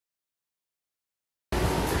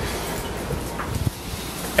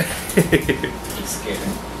Just kidding.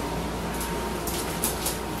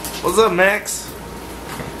 What's up, Max?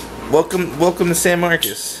 Welcome to San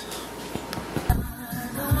Marcos.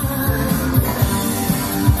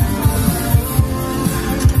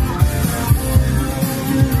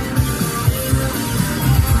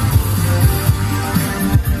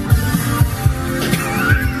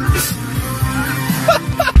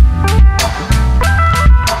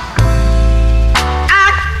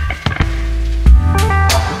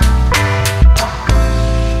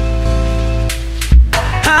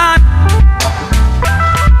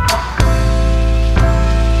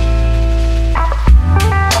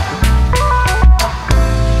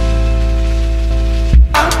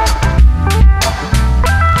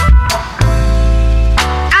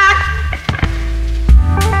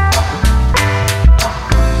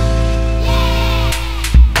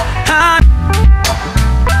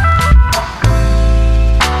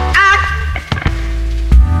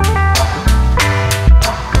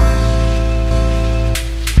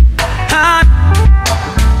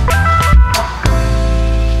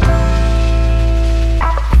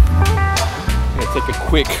 Take a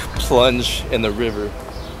quick plunge in the river.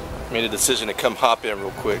 Made a decision to come hop in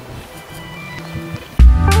real quick.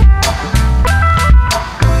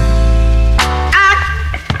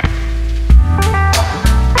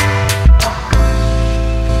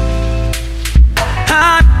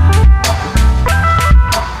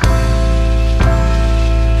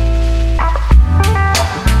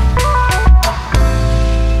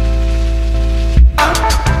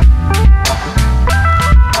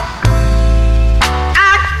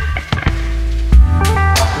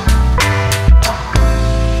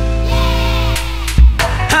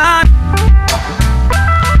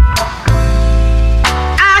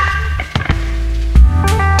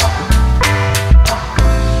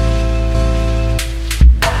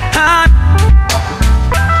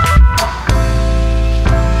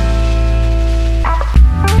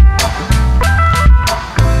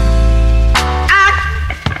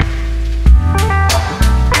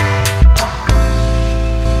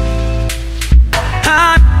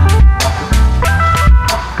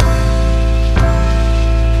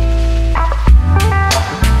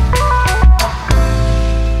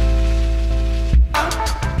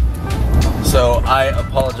 So I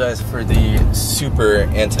apologize for the super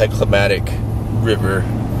anticlimactic river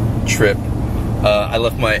trip. I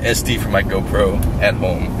left my SD for my GoPro at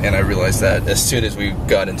home, and I realized that as soon as we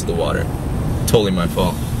got into the water. Totally my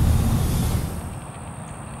fault.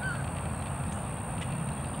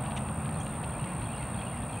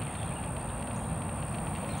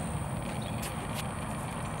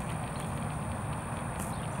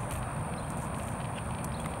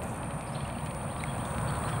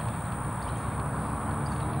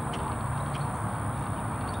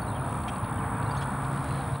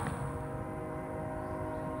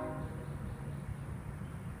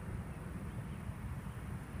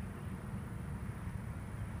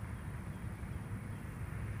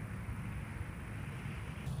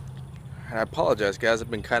 And I apologize, guys, I've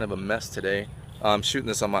been kind of a mess today. I'm shooting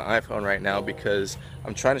this on my iPhone right now because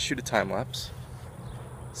I'm trying to shoot a time lapse.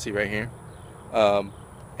 See right here?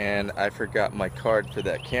 And I forgot my card for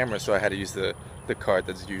that camera, so I had to use the card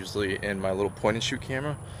that's usually in my little point and shoot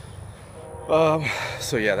camera.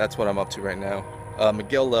 So yeah, that's what I'm up to right now.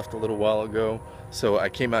 Miguel left a little while ago, so I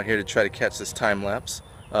came out here to try to catch this time lapse.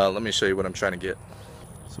 Let me show you what I'm trying to get.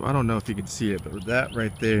 So I don't know if you can see it, but that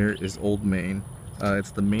right there is Old Main.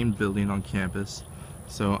 It's the main building on campus.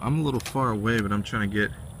 So I'm a little far away, but I'm trying to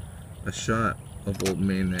get a shot of Old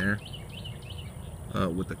Main there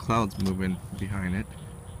with the clouds moving behind it,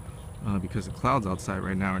 because the clouds outside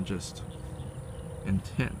right now are just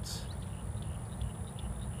intense.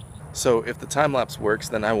 So if the time-lapse works,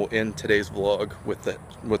 then I will end today's vlog with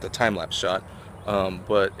the time-lapse shot.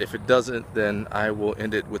 But if it doesn't, then I will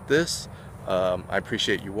end it with this. I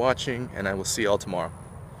appreciate you watching, and I will see y'all tomorrow.